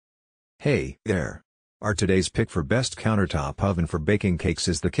Hey there! Our today's pick for best countertop oven for baking cakes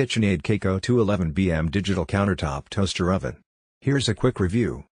is the KitchenAid KCO211BM digital countertop toaster oven. Here's a quick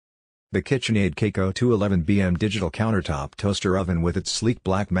review. The KitchenAid KCO211BM digital countertop toaster oven with its sleek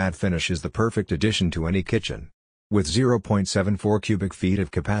black matte finish is the perfect addition to any kitchen. With 0.74 cubic feet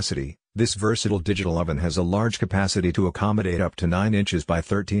of capacity, this versatile digital oven has a large capacity to accommodate up to 9 inches by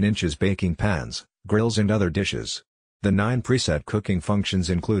 13 inches baking pans, grills and other dishes. The 9 preset cooking functions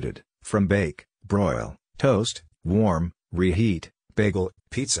included, from bake, broil, toast, warm, reheat, bagel,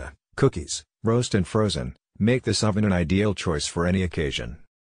 pizza, cookies, roast and frozen, make this oven an ideal choice for any occasion.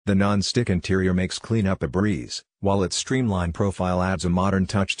 The non-stick interior makes cleanup a breeze, while its streamlined profile adds a modern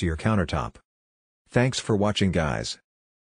touch to your countertop. Thanks for watching, guys.